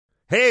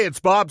Hey, it's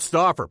Bob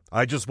Stauffer.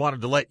 I just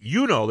wanted to let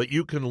you know that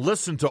you can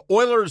listen to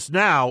Oilers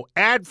Now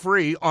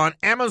ad-free on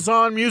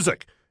Amazon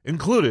Music,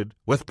 included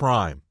with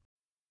Prime.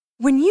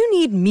 When you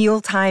need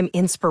mealtime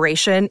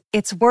inspiration,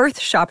 it's worth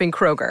shopping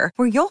Kroger,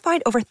 where you'll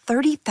find over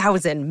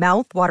 30,000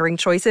 mouth-watering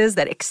choices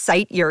that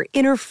excite your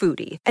inner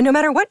foodie. And no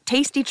matter what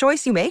tasty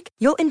choice you make,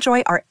 you'll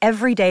enjoy our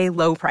everyday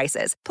low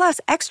prices, plus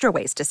extra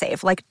ways to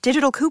save, like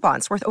digital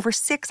coupons worth over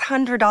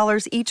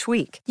 $600 each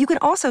week. You can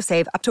also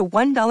save up to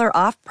 $1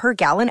 off per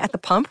gallon at the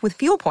pump with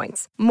fuel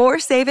points. More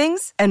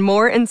savings and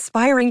more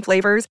inspiring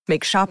flavors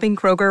make shopping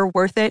Kroger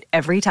worth it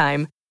every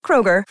time.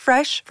 Kroger,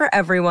 fresh for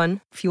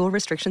everyone. Fuel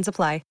restrictions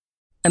apply.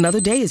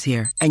 Another day is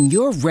here, and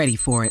you're ready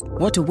for it.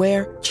 What to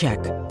wear? Check.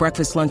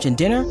 Breakfast, lunch, and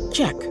dinner?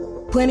 Check.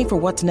 Planning for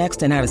what's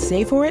next and how to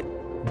save for it?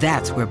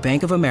 That's where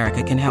Bank of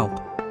America can help.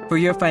 For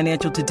your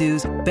financial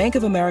to-dos, Bank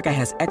of America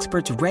has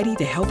experts ready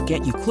to help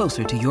get you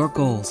closer to your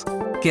goals.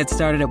 Get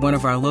started at one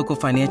of our local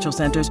financial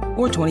centers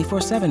or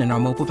 24/7 in our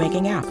mobile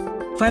banking app.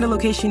 Find a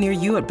location near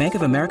you at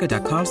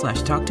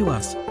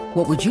bankofamerica.com/talktous.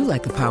 What would you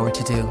like the power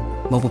to do?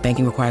 Mobile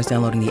banking requires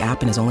downloading the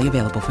app and is only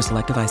available for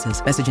select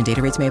devices. Message and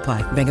data rates may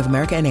apply. Bank of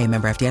America N.A.,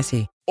 member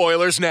FDIC.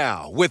 Oilers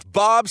Now with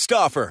Bob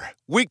Stauffer.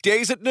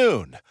 Weekdays at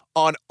noon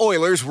on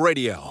Oilers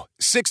Radio,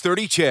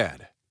 630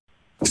 CHED.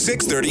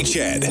 630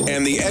 CHED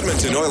and the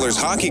Edmonton Oilers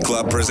Hockey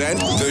Club present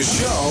the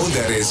show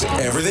that is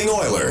everything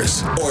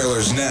Oilers.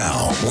 Oilers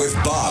Now with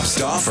Bob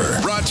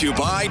Stauffer. Brought to you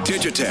by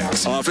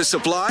Digitex. Office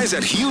supplies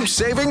at huge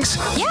savings?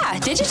 Yeah,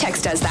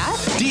 Digitex does that.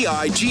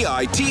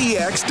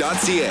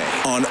 digitex.ca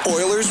on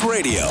Oilers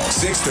Radio,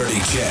 630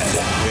 CHED.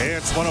 Hey,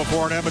 it's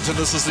 104 in Edmonton.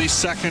 This is the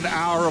second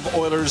hour of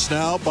Oilers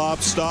Now.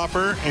 Bob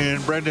Stauffer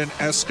and Brendan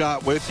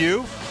Escott with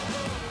you.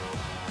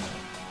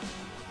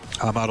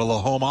 I'm out of the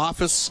home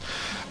office.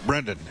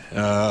 Brendan,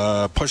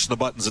 pushing the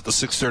buttons at the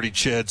 630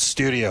 CHED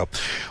studio.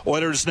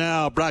 Oilers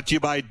Now brought to you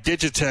by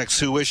Digitex,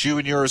 who wish you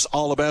and yours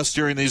all the best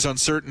during these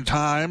uncertain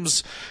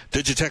times.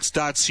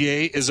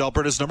 Digitex.ca is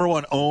Alberta's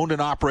 #1 owned and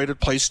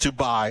operated place to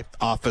buy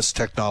office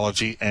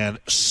technology and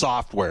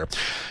software.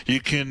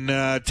 You can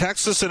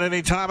text us at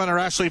any time on our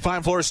Ashley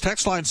Fine Floors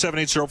text line,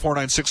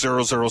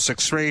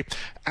 780-496-0063.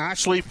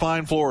 Ashley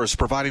Fine Floors,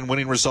 providing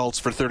winning results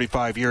for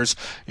 35 years.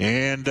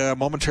 And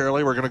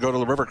momentarily, we're going to go to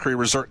the River Cree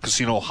Resort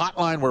Casino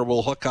hotline, where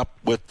we'll hook up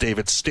with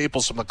David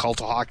Staples from the Cult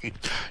of Hockey.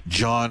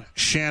 John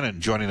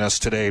Shannon joining us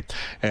today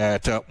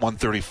at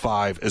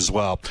 1:35 as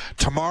well.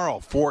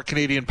 Tomorrow, for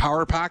Canadian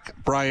Power Pack,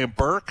 Brian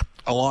Burke,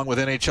 along with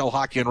NHL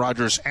Hockey and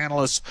Rogers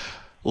analyst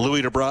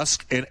Louis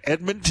DeBrusque, and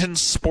Edmonton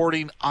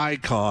sporting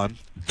icon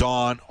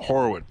Don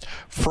Horwood.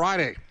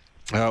 Friday,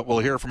 we'll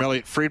hear from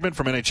Elliot Friedman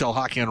from NHL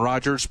Hockey and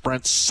Rogers,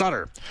 Brent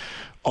Sutter,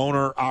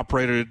 owner,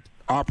 operator,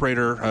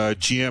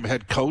 GM,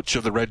 head coach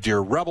of the Red Deer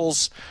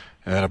Rebels,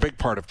 and a big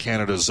part of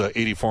Canada's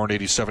 84 and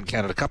 87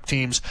 Canada Cup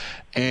teams,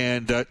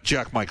 and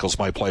Jack Michaels,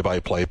 my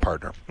play-by-play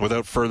partner.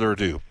 Without further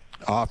ado,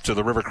 off to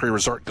the River Cree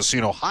Resort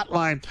Casino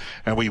hotline,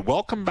 and we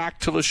welcome back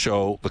to the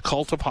show the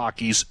Cult of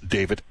Hockey's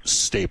David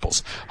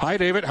Staples. Hi,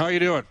 David. How are you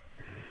doing?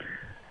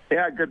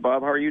 Yeah, good,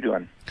 Bob. How are you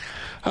doing?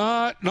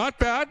 Not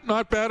bad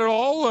at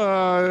all.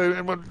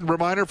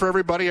 Reminder for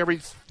everybody, every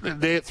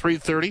day at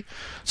 3:30,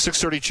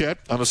 630 CHED,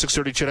 on the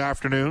 630 CHED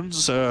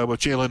afternoons, with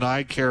Jalen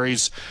Nye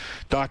carries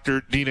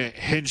Dr. Dina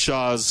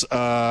Hinshaw's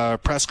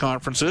press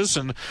conferences,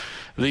 and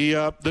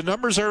the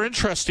numbers are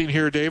interesting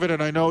here, David,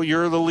 and I know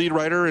you're the lead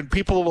writer, and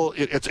people will,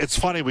 it's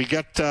funny, we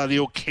get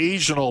the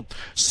occasional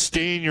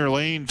stay in your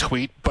lane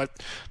tweet, but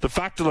the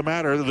fact of the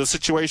matter, the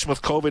situation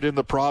with COVID in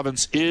the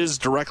province is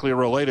directly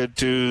related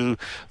to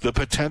the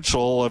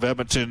potential of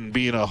Edmonton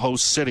being a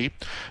host city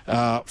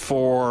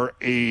for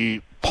a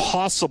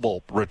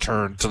possible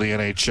return to the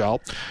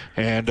NHL.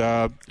 And,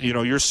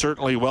 you're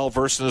certainly well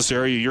versed in this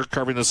area. You're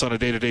covering this on a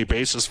day-to-day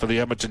basis for the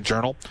Edmonton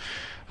Journal.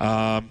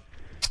 I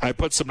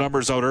put some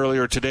numbers out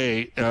earlier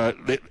today.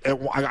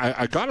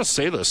 I got to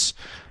say this.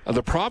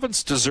 The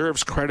province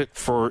deserves credit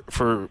for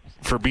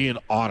being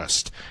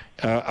honest.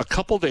 A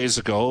couple days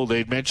ago,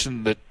 they'd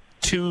mentioned that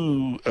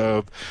two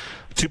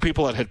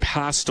people that had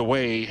passed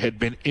away had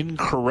been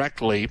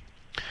incorrectly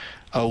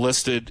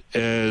listed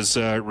as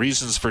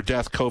reasons for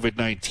death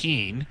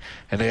COVID-19,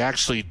 and they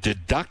actually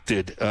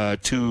deducted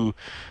two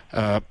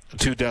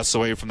deaths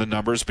away from the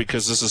numbers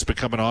because this has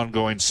become an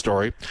ongoing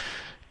story.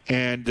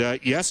 And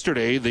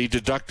yesterday, they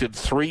deducted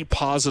 3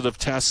 positive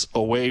tests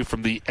away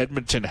from the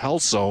Edmonton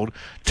health zone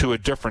to a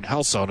different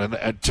health zone.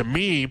 And to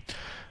me,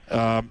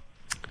 I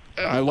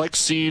like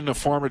seeing a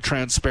form of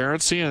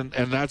transparency, and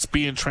that's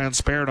being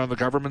transparent on the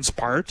government's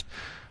part.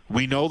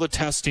 We know the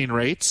testing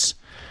rates,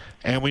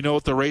 and we know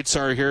what the rates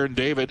are here in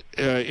David,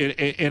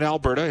 in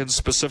Alberta, and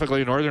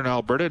specifically northern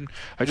Alberta. And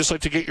I'd just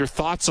like to get your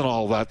thoughts on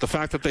all that. The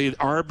fact that they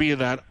are being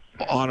that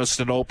honest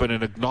and open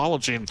and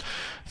acknowledging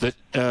that,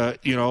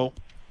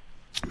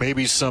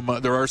 maybe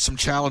there are some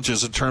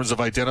challenges in terms of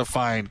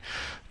identifying,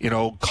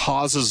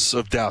 causes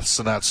of deaths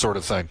and that sort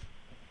of thing.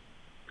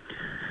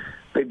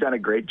 They've done a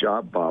great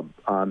job, Bob,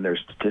 on their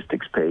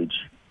statistics page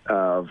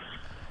of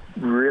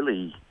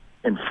really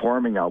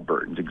informing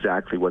Albertans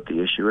exactly what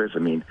the issue is. I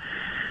mean,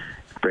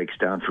 breaks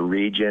down for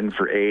region,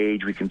 for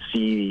age. We can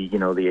see,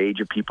 the age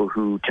of people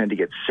who tend to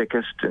get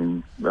sickest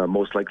and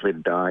most likely to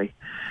die.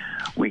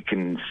 We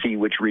can see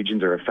which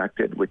regions are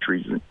affected, which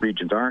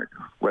regions aren't,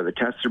 where the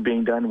tests are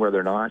being done, where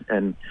they're not.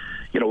 And,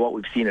 what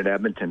we've seen in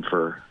Edmonton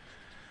for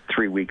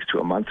 3 weeks to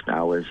a month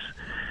now is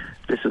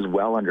this is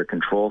well under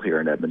control here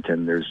in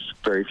Edmonton. There's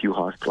very few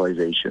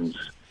hospitalizations,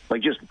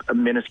 like just a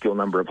minuscule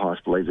number of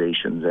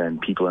hospitalizations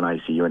and people in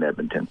ICU in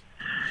Edmonton.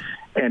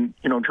 And,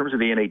 in terms of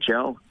the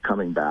NHL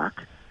coming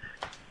back,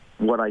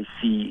 what I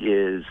see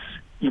is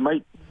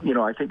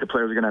I think the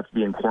players are going to have to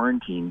be in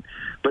quarantine,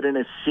 but in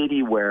a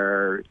city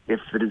where if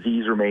the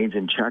disease remains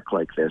in check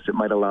like this, it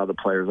might allow the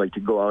players to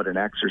go out and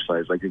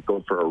exercise, to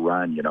go for a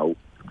run,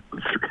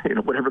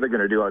 whatever they're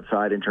going to do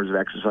outside in terms of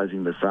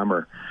exercising this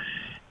summer,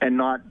 and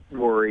not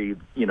worry,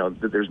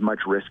 that there's much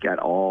risk at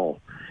all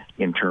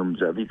in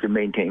terms of you can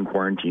maintain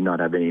quarantine, not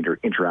have any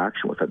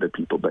interaction with other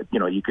people, but,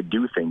 you could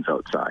do things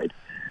outside.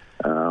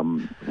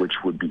 Which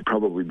would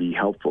probably be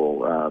helpful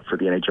for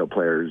the NHL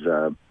players'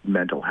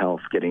 mental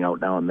health, getting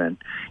out now and then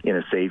in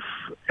a safe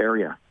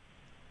area.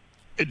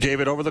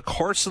 David, over the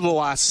course of the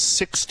last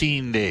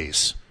 16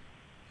 days,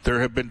 there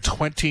have been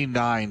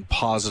 29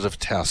 positive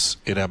tests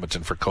in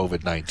Edmonton for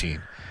COVID-19.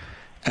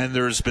 And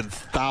there's been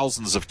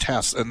thousands of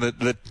tests. And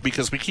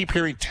because we keep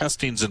hearing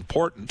testing's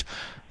important,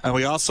 and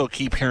we also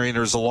keep hearing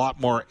there's a lot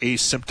more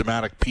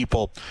asymptomatic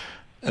people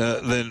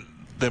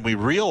than we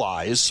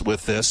realize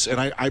with this, and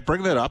I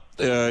bring that up.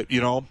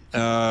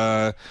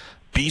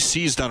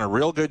 BC's done a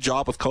real good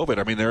job with COVID.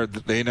 I mean,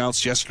 they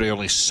announced yesterday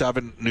only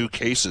 7 new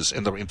cases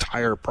in the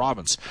entire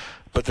province,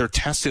 but they're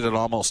tested at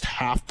almost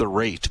half the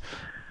rate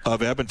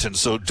of Edmonton.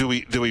 So do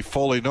we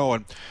fully know?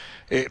 And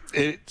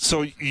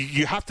so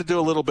you have to do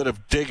a little bit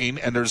of digging,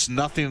 and there's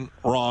nothing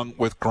wrong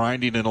with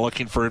grinding and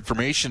looking for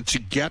information to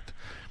get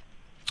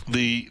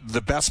the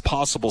best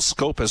possible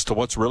scope as to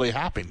what's really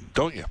happening,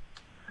 don't you?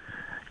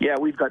 Yeah,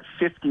 we've got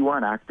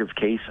 51 active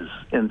cases,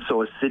 and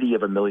so a city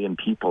of 1 million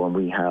people, and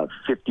we have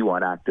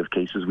 51 active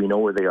cases. We know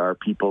where they are.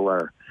 People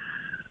are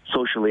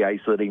socially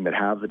isolating that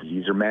have the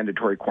disease, or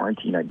mandatory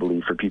quarantine, I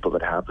believe, for people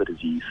that have the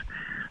disease.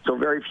 So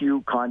very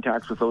few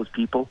contacts with those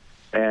people,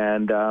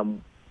 and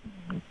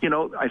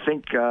I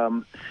think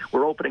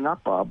we're opening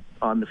up, Bob,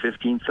 on the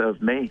 15th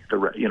of May.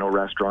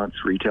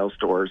 Restaurants, retail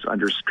stores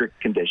under strict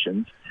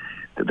conditions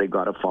that they've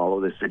got to follow.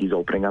 The city's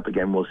opening up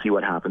again. We'll see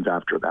what happens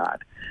after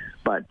that.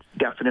 But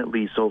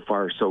definitely so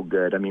far so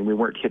good. I mean, we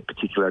weren't hit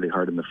particularly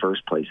hard in the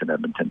first place in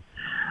Edmonton.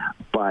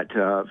 But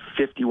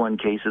 51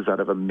 cases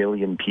out of 1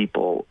 million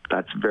people,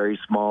 that's a very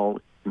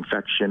small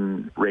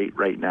infection rate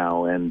right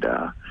now, and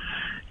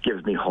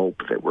gives me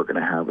hope that we're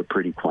going to have a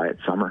pretty quiet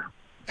summer.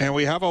 And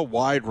we have a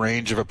wide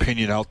range of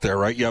opinion out there,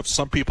 right? You have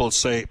some people that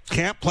say,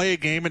 can't play a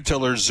game until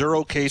there's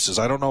 0 cases.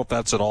 I don't know if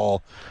that's at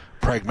all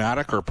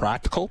pragmatic or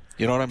practical.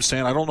 You know what I'm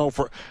saying? I don't know if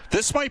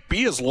this might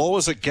be as low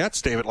as it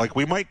gets, David.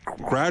 We might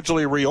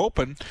gradually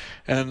reopen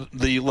and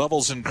the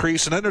levels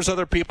increase. And then there's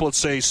other people that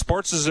say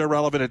sports is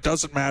irrelevant. It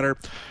doesn't matter.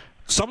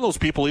 Some of those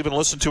people even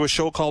listen to a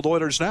show called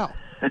Oilers Now,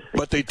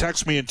 but they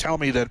text me and tell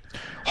me that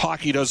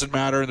hockey doesn't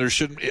matter and there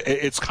shouldn't.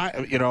 It's kind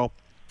of,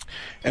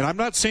 and I'm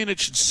not saying it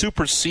should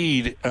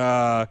supersede.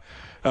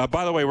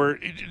 By the way, we're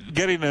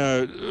getting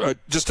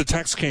just a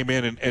text came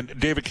in, and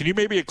David, can you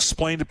maybe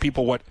explain to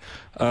people what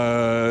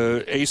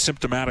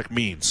asymptomatic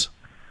means?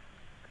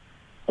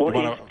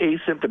 Well,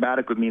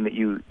 asymptomatic would mean that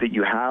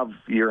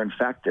you're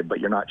infected, but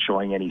you're not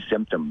showing any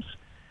symptoms.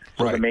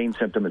 So right. The main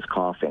symptom is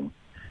coughing,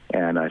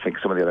 and I think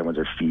some of the other ones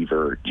are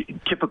fever,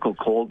 typical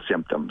cold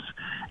symptoms.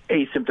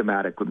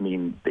 Asymptomatic would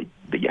mean that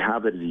you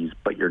have the disease,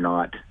 but you're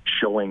not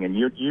showing, and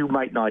you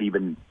might not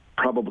even.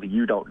 Probably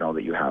you don't know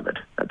that you have it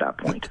at that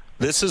point.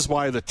 This is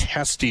why the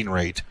testing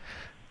rate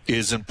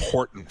is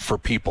important for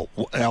people.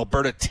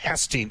 Alberta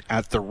testing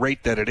at the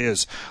rate that it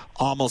is,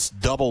 almost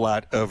double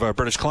that of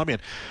British Columbia.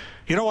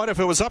 You know what? If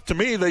it was up to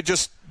me, they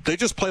just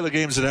play the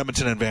games in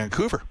Edmonton and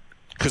Vancouver.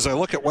 Because I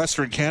look at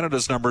Western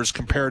Canada's numbers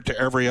compared to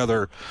every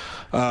other.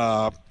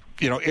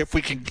 If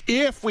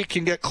we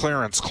can get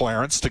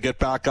Clarence to get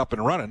back up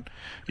and running,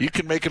 you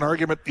can make an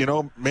argument,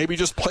 maybe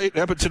just play it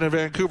in Edmonton and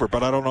Vancouver,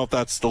 but I don't know if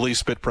that's the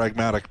least bit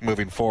pragmatic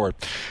moving forward.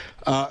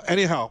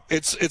 Anyhow,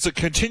 it's a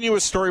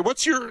continuous story.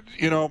 What's your,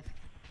 you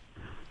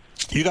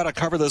got to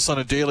cover this on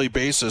a daily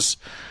basis.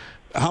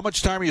 How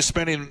much time are you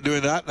spending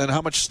doing that, and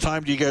how much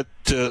time do you get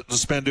to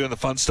spend doing the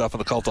fun stuff in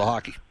the cult of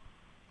hockey?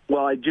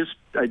 Well, I just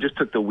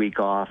took the week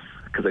off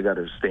because I got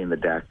to stay in the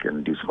deck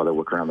and do some other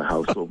work around the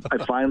house. So I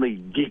finally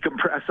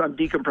decompress. I'm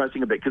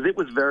decompressing a bit because it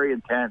was very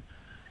intense.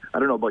 I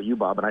don't know about you,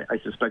 Bob, and I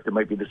suspect it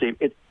might be the same.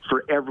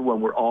 For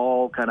everyone, we're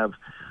all kind of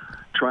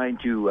trying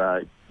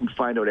to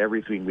find out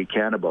everything we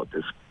can about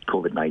this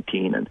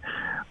COVID-19. And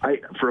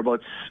for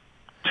about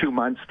 2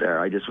 months there,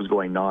 I just was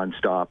going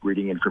nonstop,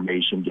 reading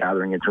information,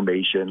 gathering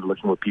information,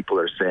 looking what people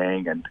are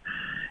saying, and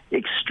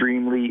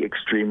extremely,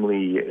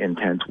 extremely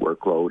intense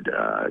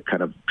workload,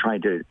 kind of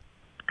trying to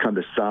come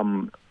to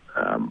some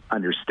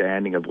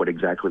understanding of what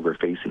exactly we're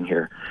facing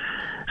here.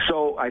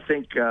 So I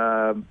think,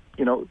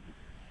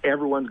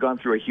 everyone's gone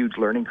through a huge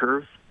learning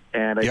curve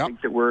And I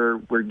think that we're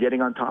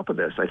getting on top of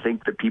this. I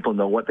think that people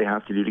know what they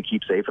have to do to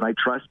keep safe, and I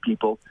trust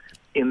people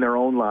in their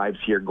own lives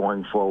here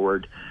going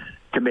forward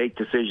to make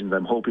decisions.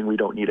 I'm hoping we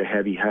don't need a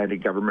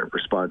heavy-handed government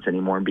response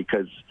anymore,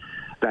 because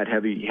that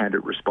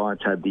heavy-handed response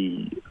had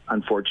the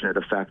unfortunate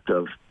effect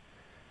of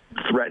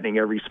threatening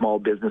every small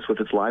business with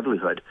its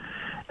livelihood,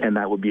 and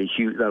that would be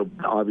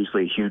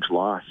obviously a huge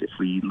loss if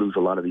we lose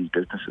a lot of these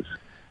businesses.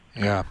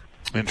 Yeah.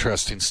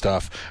 Interesting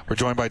stuff. We're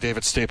joined by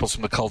David Staples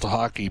from the Cult of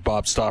Hockey.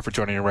 Bob Stauffer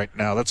joining you right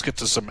now. Let's get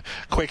to some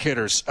quick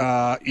hitters.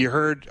 I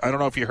don't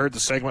know if you heard the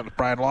segment with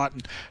Brian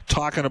Lawton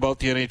talking about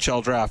the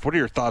NHL draft. What are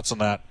your thoughts on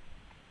that?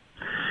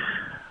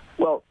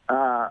 Well,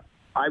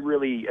 I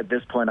really, at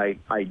this point,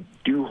 I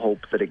do hope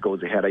that it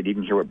goes ahead. I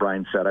didn't hear what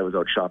Brian said. I was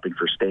out shopping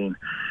for Stain.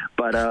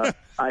 But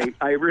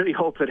I really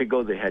hope that it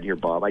goes ahead here,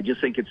 Bob. I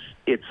just think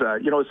it's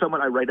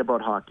someone I write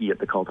about hockey at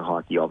the Cult of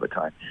Hockey all the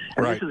time.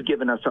 And This has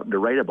given us something to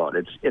write about.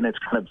 It's kind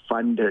of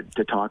fun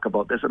to talk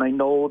about this. And I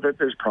know that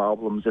there's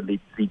problems, and the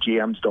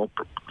GMs don't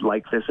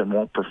like this and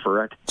won't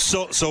prefer it.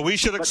 So we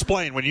should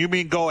explain, when you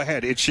mean go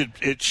ahead, it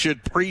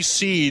should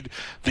precede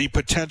the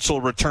potential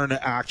return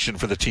to action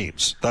for the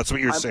teams. That's what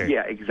you're saying.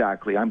 Yeah,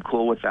 exactly. I'm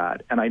cool with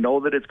that. And I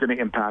know that it's going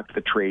to impact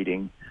the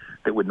trading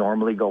that would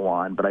normally go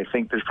on, but I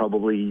think there's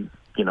probably,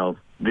 the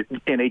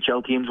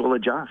NHL teams will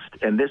adjust.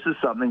 And this is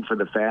something for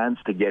the fans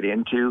to get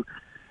into.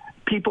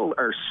 People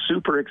are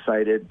super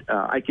excited.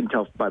 I can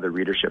tell by the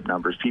readership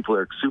numbers. People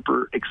are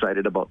super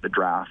excited about the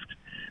draft.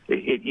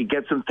 It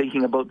gets them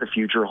thinking about the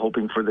future,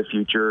 hoping for the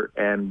future,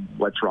 and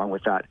what's wrong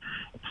with that.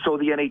 So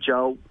the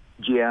NHL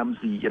GMs,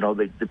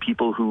 the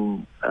people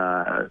who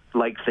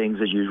like things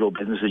as usual,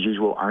 business as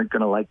usual, aren't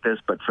going to like this.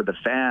 But for the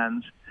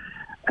fans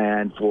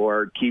and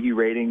for TV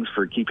ratings,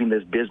 for keeping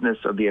this business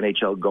of the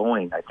NHL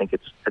going, I think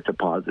it's a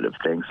positive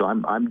thing. So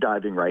I'm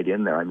diving right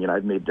in there. I mean,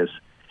 I've made this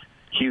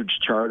huge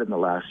chart in the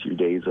last few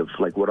days of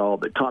like what all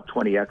the top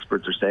 20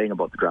 experts are saying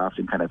about the draft,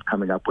 and kind of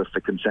coming up with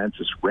the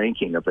consensus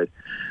ranking of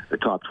the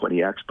top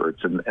 20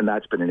 experts. And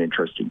that's been an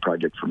interesting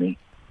project for me.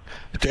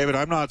 David,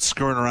 I'm not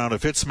screwing around.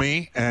 If it's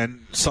me,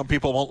 and some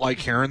people won't like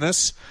hearing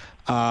this,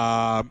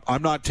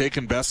 I'm not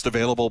taking best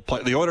available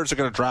player. The Oilers are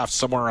going to draft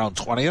somewhere around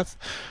 20th.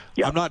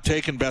 Yeah. I'm not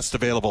taking best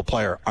available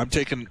player. I'm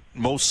taking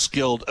most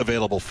skilled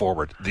available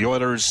forward. The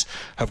Oilers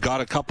have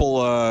got a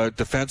couple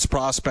defense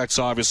prospects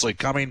obviously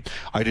coming.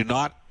 I do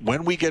not,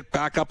 when we get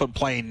back up and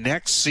playing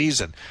next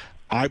season,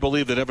 I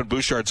believe that Evan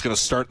Bouchard's going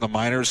to start in the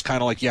minors,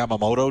 kind of like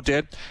Yamamoto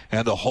did,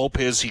 and the hope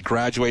is he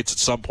graduates at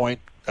some point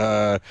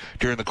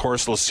during the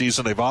course of the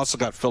season. They've also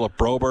got Philip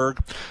Broberg,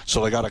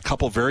 so they got a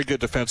couple very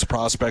good defense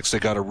prospects. They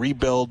got to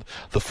rebuild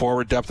the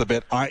forward depth a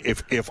bit.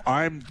 If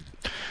I'm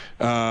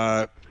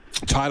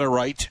Tyler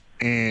Wright,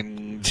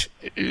 and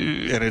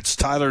it's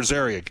Tyler's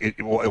area.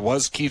 It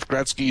was Keith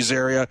Gretzky's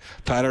area.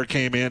 Tyler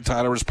came in.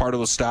 Tyler was part of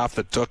the staff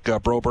that took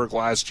Broberg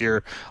last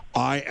year.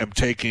 I am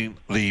taking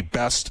the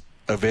best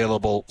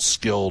available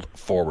skilled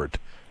forward.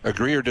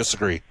 Agree or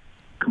disagree?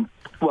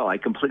 Well, I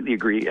completely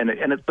agree,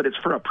 but it's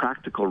for a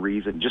practical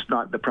reason, just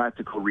not the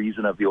practical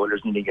reason of the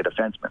Oilers needing a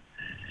defenseman.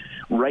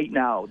 Right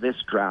now, this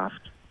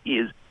draft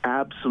is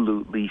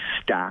absolutely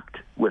stacked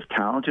with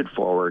talented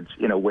forwards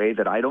in a way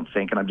that I don't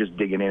think, and I'm just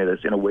digging into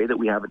this, in a way that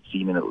we haven't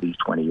seen in at least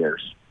 20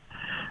 years.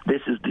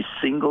 This is the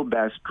single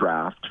best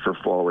draft for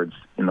forwards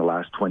in the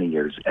last 20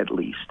 years, at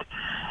least.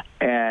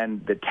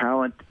 And the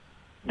talent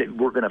that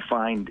we're going to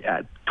find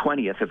at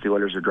 20th, if the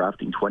Oilers are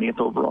drafting 20th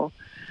overall,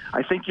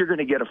 I think you're going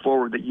to get a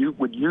forward that you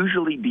would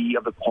usually be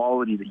of the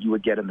quality that you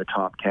would get in the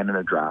top 10 in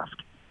a draft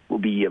will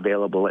be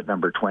available at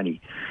number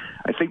 20.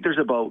 I think there's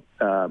about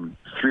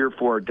 3 or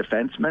 4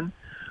 defensemen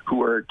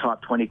who are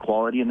top 20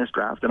 quality in this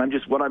draft. And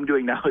what I'm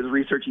doing now is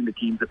researching the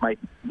teams that might,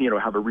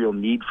 have a real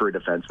need for a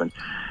defenseman.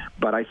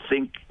 But I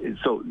think,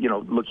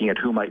 looking at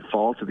who might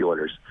fall to the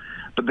Oilers.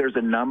 But there's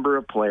a number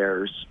of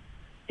players,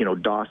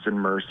 Dawson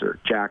Mercer,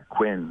 Jack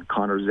Quinn,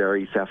 Connor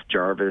Zary, Seth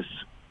Jarvis,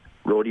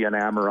 Rodion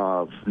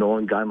Amirov,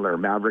 Nolan Gunler,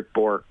 Maverick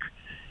Bourque,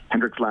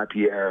 Hendrix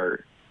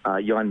Lapierre,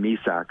 Jan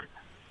Misak.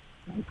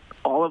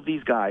 All of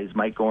these guys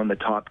might go in the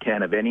top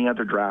 10 of any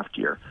other draft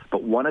year,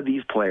 but one of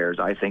these players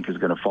I think is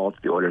going to fall to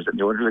the Oilers, and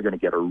the Oilers are going to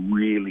get a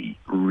really,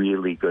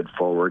 really good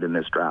forward in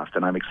this draft,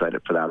 and I'm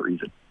excited for that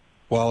reason.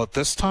 Well, at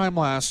this time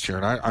last year,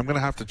 and I'm going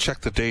to have to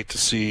check the date to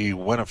see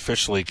when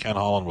officially Ken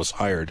Holland was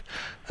hired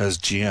as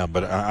GM,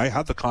 but I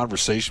had the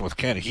conversation with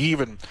Ken. He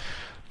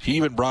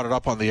even brought it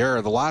up on the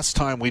air. The last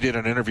time we did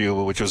an interview,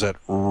 which was at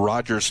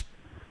Rogers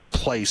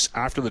Place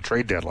after the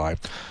trade deadline,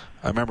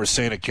 I remember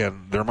saying it,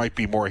 Ken, there might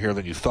be more here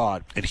than you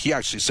thought. And he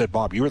actually said,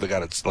 Bob, you were the guy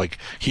that's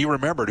he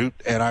remembered who,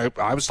 and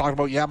I was talking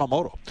about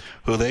Yamamoto,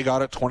 who they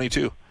got at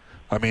 22.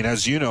 I mean,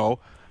 as you know,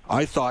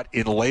 I thought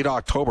in late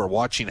October,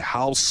 watching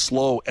how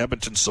slow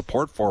Edmonton's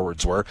support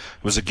forwards were,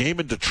 it was a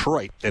game in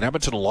Detroit, and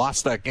Edmonton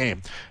lost that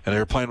game, and they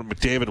were playing with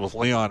McDavid with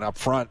Leon up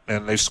front,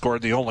 and they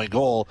scored the only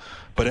goal,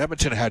 but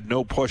Edmonton had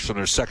no push on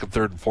their second,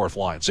 third, and fourth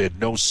lines. They had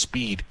no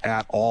speed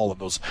at all in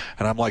those,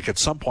 and I'm like, at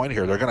some point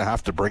here, they're going to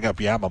have to bring up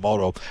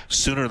Yamamoto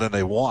sooner than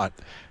they want.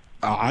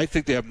 I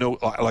think they have no,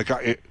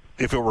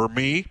 if it were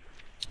me,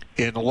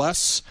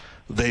 unless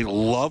They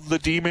love the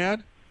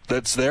D-man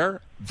that's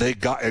there. They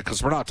got it,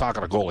 because we're not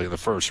talking a goalie in the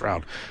first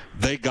round.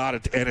 They got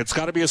it, and it's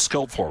got to be a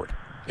skilled forward.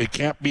 It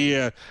can't be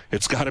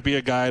it's got to be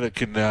a guy that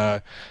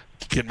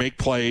can make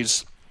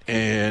plays,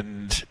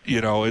 and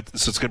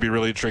it's going to be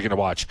really intriguing to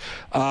watch.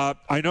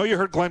 I know you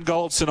heard Glenn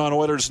Gulutzan on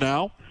Oilers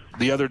Now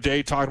the other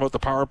day talking about the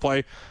power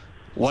play.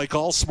 Like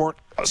all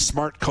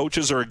smart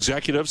coaches or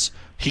executives,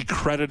 he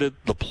credited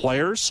the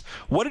players.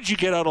 What did you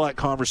get out of that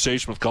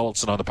conversation with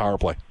Gulutzan on the power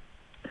play?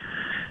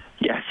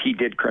 Yes, he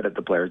did credit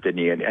the players, didn't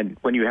he? And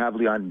when you have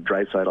Leon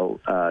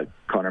Draisaitl,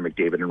 Connor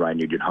McDavid, and Ryan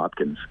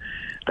Nugent-Hopkins,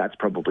 that's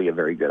probably a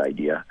very good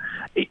idea.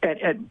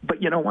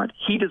 But you know what?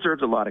 He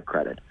deserves a lot of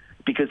credit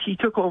because he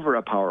took over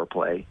a power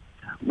play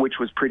which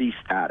was pretty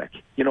static.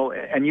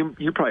 And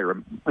you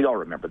probably we all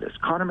remember this.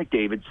 Connor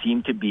McDavid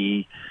seemed to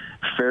be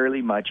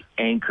fairly much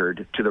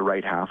anchored to the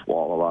right half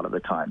wall a lot of the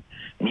time.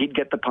 And he'd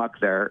get the puck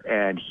there,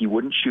 and he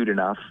wouldn't shoot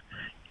enough,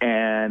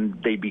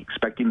 and they'd be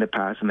expecting the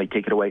pass, and they'd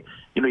take it away.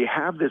 You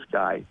have this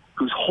guy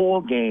whose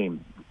whole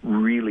game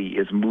really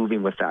is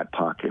moving with that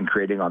puck and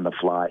creating on the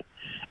fly.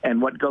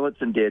 And what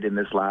Gulutzan did in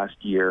this last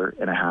year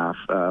and a half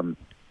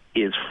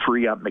is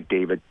free up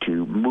McDavid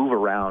to move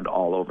around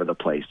all over the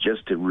place,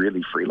 just to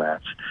really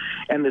freelance.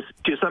 And this,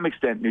 to some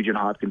extent,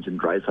 Nugent-Hopkins and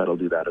Draisaitl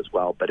do that as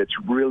well, but it's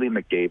really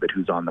McDavid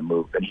who's on the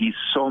move, and he's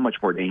so much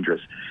more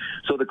dangerous.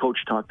 So the coach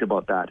talked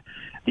about that.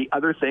 The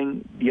other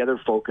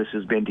focus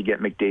has been to get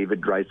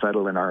McDavid,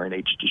 Draisaitl, and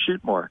RNH to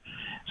shoot more.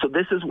 So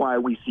this is why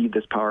we see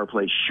this power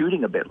play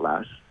shooting a bit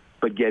less,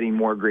 but getting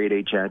more grade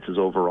A chances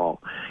overall,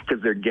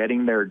 because they're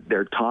getting their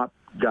top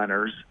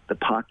gunners the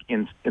puck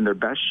in their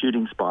best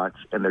shooting spots,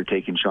 and they're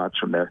taking shots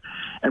from there.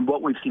 And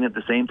what we've seen at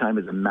the same time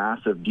is a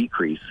massive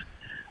decrease,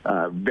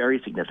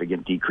 very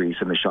significant decrease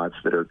in the shots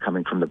that are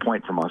coming from the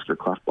point from Oscar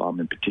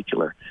Klefbom in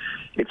particular.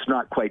 It's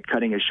not quite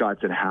cutting his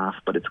shots in half,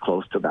 but it's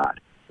close to that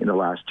in the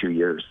last 2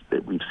 years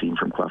that we've seen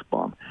from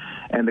Klefbom.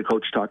 And the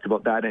coach talked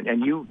about that.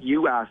 And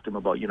you asked him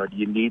about, do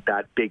you need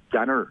that big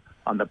gunner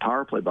on the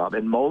power play, Bob?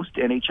 And most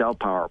NHL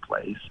power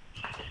plays,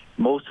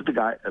 most of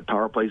the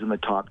power plays in the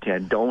top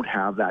 10 don't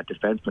have that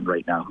defenseman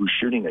right now who's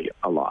shooting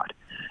a lot.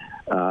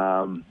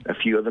 A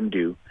few of them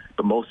do,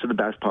 but most of the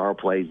best power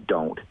plays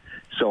don't.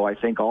 So I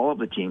think all of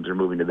the teams are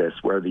moving to this,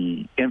 where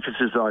the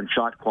emphasis is on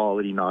shot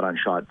quality, not on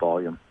shot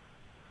volume.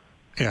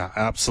 Yeah,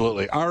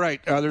 absolutely. All right,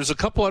 there's a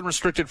couple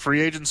unrestricted free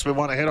agents we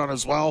want to hit on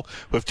as well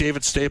with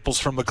David Staples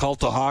from the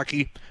Cult of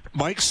Hockey.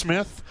 Mike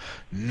Smith,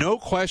 no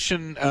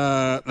question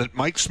that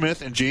Mike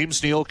Smith and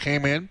James Neal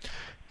came in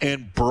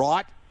and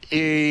brought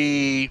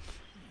a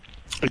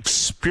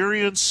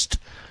experienced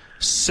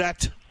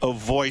set of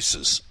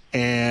voices.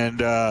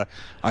 And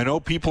I know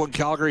people in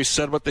Calgary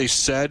said what they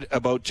said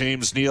about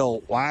James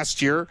Neal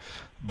last year,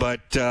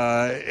 but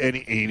and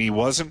he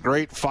wasn't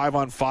great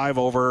 5-on-5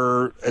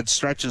 over at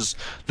stretches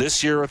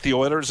this year with the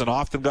Oilers, and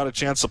often got a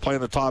chance to play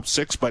in the top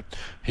six, but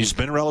he's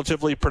been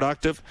relatively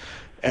productive.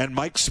 And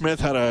Mike Smith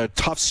had a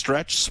tough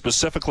stretch,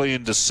 specifically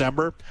in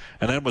December,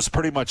 and then was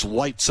pretty much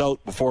lights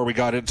out before we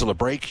got into the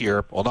break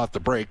here. Well, not the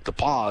break, the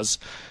pause.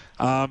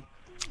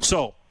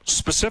 So,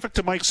 specific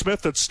to Mike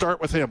Smith, let's start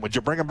with him. Would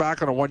you bring him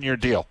back on a one-year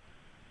deal?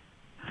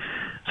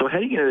 So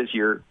heading into this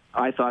year,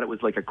 I thought it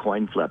was like a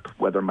coin flip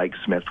whether Mike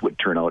Smith would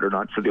turn out or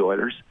not for the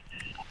Oilers.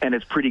 And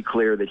it's pretty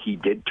clear that he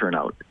did turn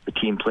out. The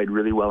team played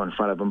really well in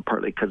front of him,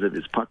 partly because of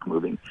his puck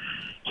moving.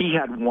 He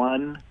had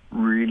one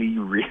really,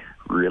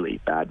 really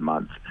bad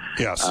month,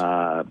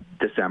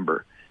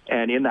 December.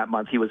 And in that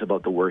month, he was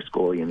about the worst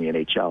goalie in the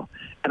NHL.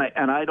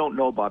 And I don't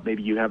know, Bob,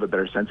 maybe you have a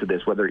better sense of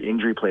this, whether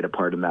injury played a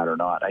part in that or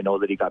not. I know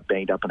that he got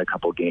banged up in a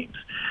couple games.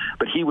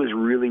 But he was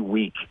really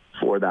weak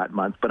for that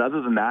month. But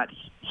other than that,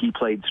 he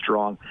played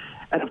strong.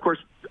 And, of course,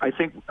 I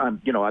think,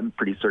 I'm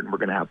pretty certain we're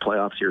going to have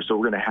playoffs here. So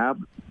we're going to have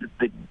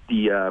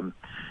the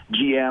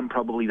GM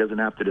probably doesn't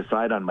have to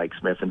decide on Mike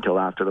Smith until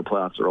after the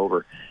playoffs are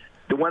over.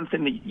 The one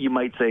thing that you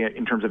might say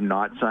in terms of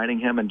not signing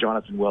him, and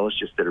Jonathan Willis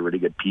just did a really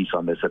good piece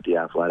on this at The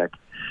Athletic,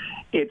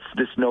 it's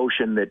this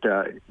notion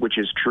that, which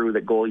is true,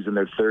 that goalies in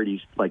their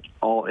 30s, like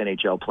all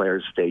NHL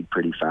players, fade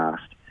pretty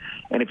fast.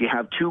 And if you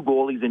have two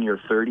goalies in your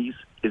 30s,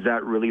 is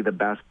that really the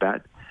best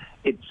bet?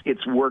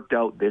 It's worked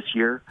out this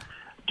year.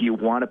 Do you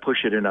want to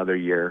push it another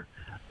year?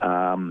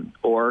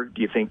 Or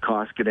do you think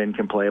Koskinen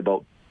can play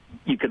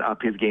you can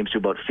up his games to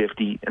about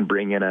 50 and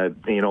bring in a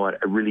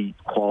really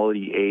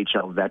quality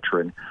AHL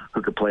veteran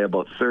who could play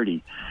about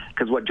 30?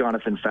 Because what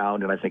Jonathan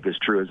found, and I think is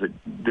true, is that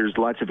there's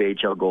lots of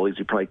AHL goalies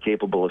who are probably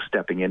capable of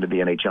stepping into the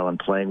NHL and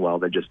playing well.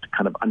 They're just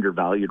kind of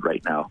undervalued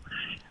right now.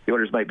 The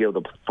Oilers might be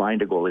able to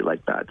find a goalie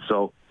like that.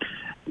 So,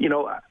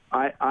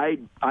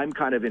 I'm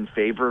kind of in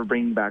favor of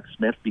bringing back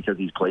Smith because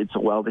he's played so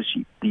well this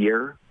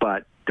year.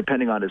 But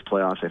depending on his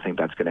playoffs, I think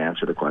that's going to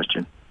answer the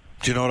question.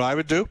 Do you know what I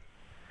would do?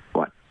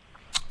 What?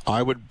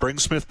 I would bring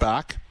Smith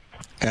back,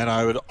 and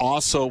I would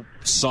also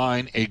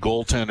sign a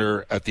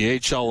goaltender at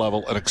the AHL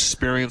level, an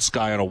experienced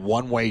guy on a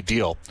one-way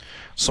deal.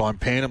 So I'm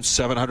paying him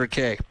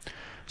 $700K.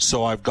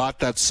 So I've got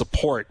that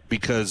support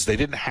because they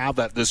didn't have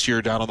that this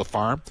year down on the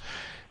farm.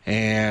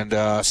 And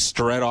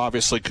Starrett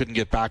obviously couldn't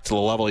get back to the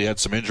level. He had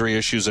some injury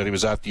issues that he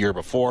was at the year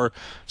before.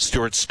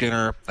 Stuart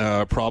Skinner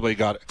probably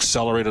got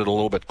accelerated a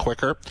little bit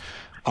quicker.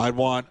 I'd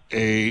want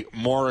a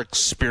more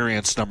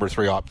experienced number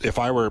 3 if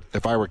I were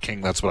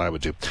King, that's what I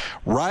would do.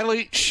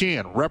 Riley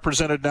Sheahan,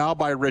 represented now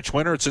by Rich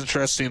Winter. It's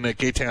interesting that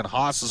Gaetan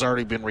Haas has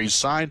already been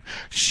re-signed.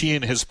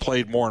 Sheahan has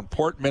played more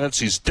important minutes.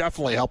 He's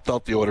definitely helped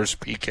out the Oilers'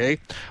 PK.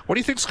 What do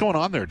you think's going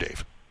on there,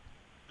 Dave?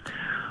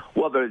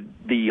 Well,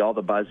 all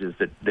the buzz is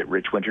that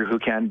Rich Winter, who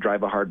can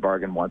drive a hard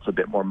bargain, wants a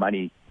bit more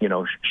money. You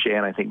know,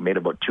 Sheahan, I think, made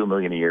about $2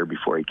 million a year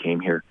before he came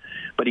here,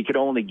 but he could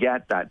only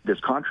get this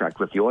contract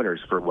with the Oilers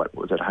for what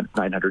was it,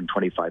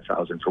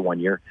 $925,000 for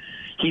 1 year.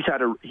 He's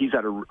had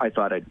I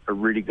thought a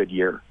really good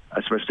year,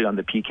 especially on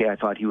the PK. I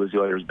thought he was the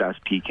Oilers' best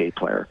PK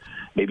player,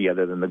 maybe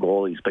other than the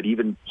goalies, but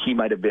even he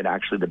might have been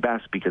actually the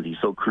best because he's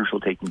so crucial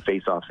taking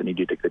faceoffs, and he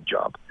did a good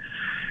job.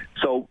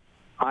 So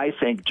I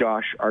think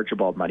Josh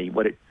Archibald money,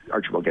 what did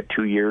Archibald get,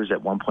 2 years at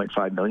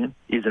 $1.5 million,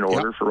 is in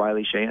order for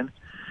Riley Sheahan.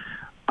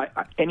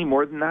 Any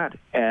more than that,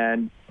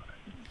 and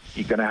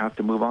you're going to have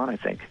to move on, I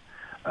think.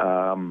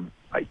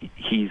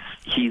 He's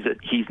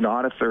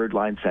not a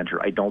third-line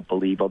center, I don't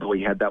believe, although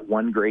he had that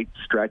one great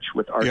stretch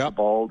with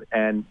Archibald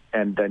and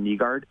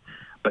Nygaard,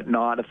 but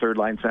not a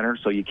third-line center,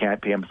 so you can't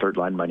pay him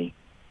third-line money.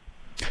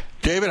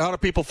 David, how do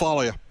people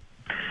follow you?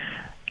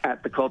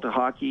 At the Cult of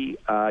Hockey.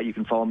 You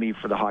can follow me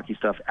for the hockey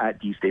stuff at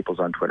D Staples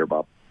on Twitter,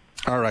 Bob.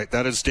 All right,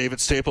 that is David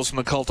Staples from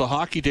the Cult of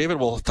Hockey. David,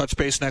 we'll touch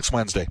base next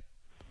Wednesday.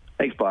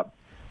 Thanks, Bob.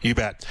 You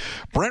bet.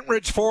 Brent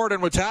Ridge Ford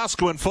and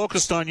Wetaskiwin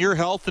focused on your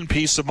health and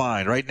peace of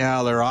mind. Right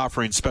now, they're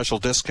offering special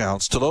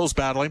discounts to those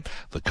battling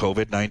the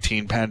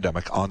COVID-19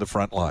 pandemic on the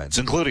front lines,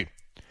 including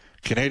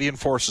Canadian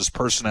Forces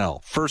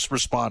personnel, first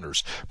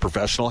responders,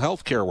 professional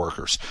healthcare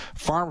workers,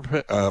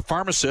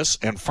 pharmacists,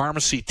 and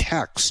pharmacy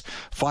techs.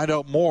 Find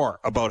out more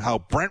about how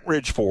Brent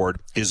Ridge Ford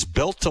is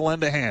built to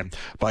lend a hand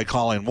by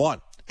calling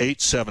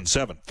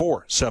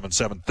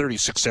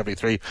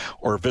 1-877-477-3673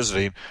 or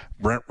visiting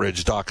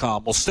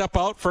BrentRidge.com. We'll step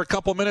out for a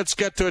couple minutes,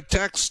 get to a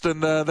text,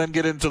 and then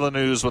get into the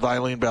news with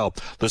Eileen Bell.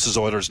 This is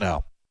Oilers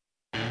Now.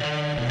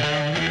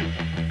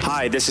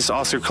 Hi, this is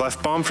Oscar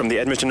Clefbaum from the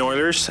Edmonton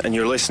Oilers, and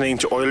you're listening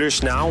to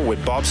Oilers Now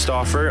with Bob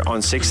Stauffer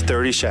on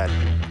 630 CHED.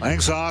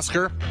 Thanks,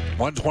 Oscar.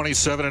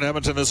 127 in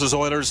Edmonton. This is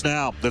Oilers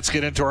Now. Let's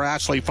get into our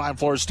Ashley Fine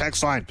Floors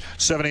text line,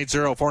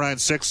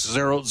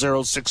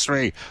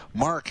 780-496-0063.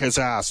 Mark has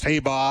asked, hey,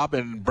 Bob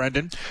and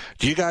Brendan,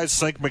 do you guys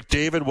think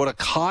McDavid would have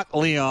caught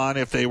Leon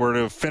if they were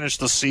to finish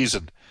the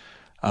season?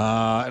 In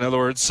other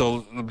words, so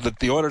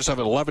the Oilers have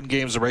 11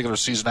 games of regular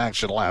season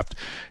action left.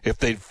 If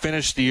they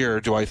finish the year,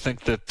 do we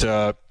think that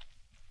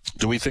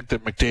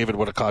McDavid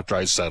would have caught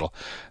Draisaitl?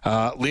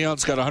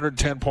 Leon's got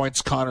 110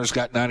 points. Connor's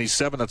got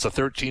 97. That's a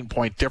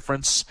 13-point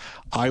difference.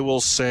 I will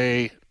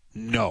say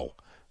no.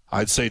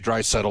 I'd say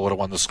Draisaitl would have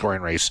won the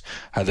scoring race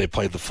had they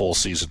played the full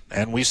season.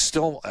 And we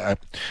still,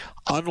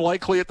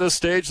 unlikely at this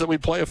stage that we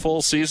play a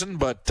full season,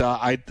 but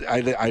I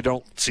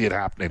don't see it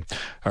happening,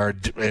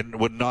 and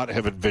would not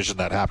have envisioned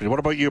that happening. What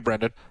about you,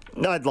 Brendan?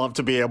 I'd love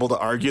to be able to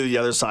argue the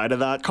other side of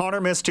that. Connor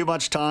missed too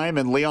much time,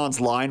 and Leon's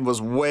line was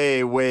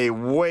way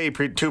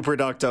too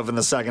productive in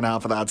the second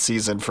half of that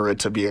season for it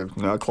to be a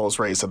close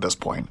race at this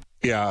point.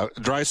 Yeah,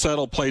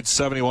 Draisaitl played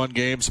 71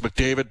 games.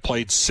 McDavid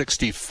played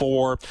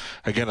 64.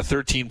 Again, a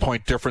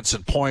 13-point difference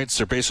in points.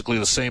 They're basically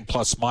the same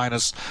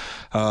plus-minus.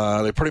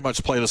 They pretty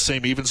much play the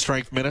same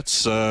even-strength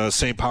minutes,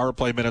 same power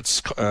play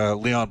minutes.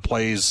 Leon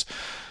plays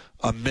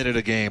a minute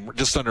a game,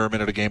 just under a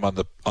minute a game on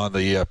the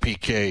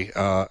PK.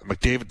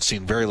 McDavid's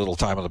seen very little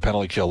time on the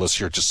penalty kill this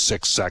year, just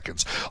 6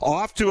 seconds.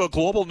 Off to a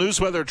global news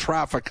weather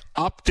traffic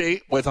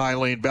update with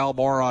Eileen Bell,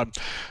 more on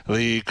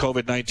the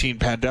COVID-19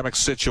 pandemic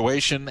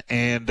situation,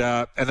 and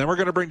then we're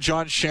going to bring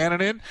John Shannon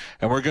in,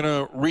 and we're going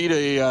to read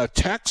a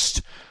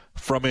text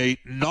from a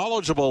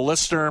knowledgeable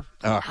listener,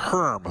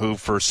 Herm, who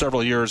for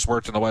several years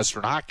worked in the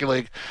Western Hockey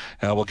League.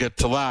 We'll get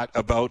to that,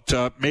 about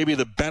maybe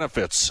the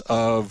benefits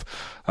of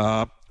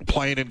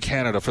playing in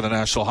Canada for the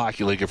National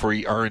Hockey League if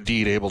we are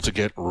indeed able to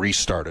get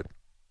restarted.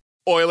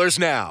 Oilers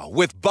Now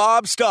with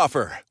Bob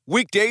Stauffer.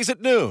 Weekdays at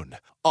noon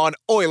on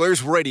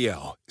Oilers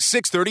Radio,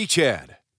 630 CHED.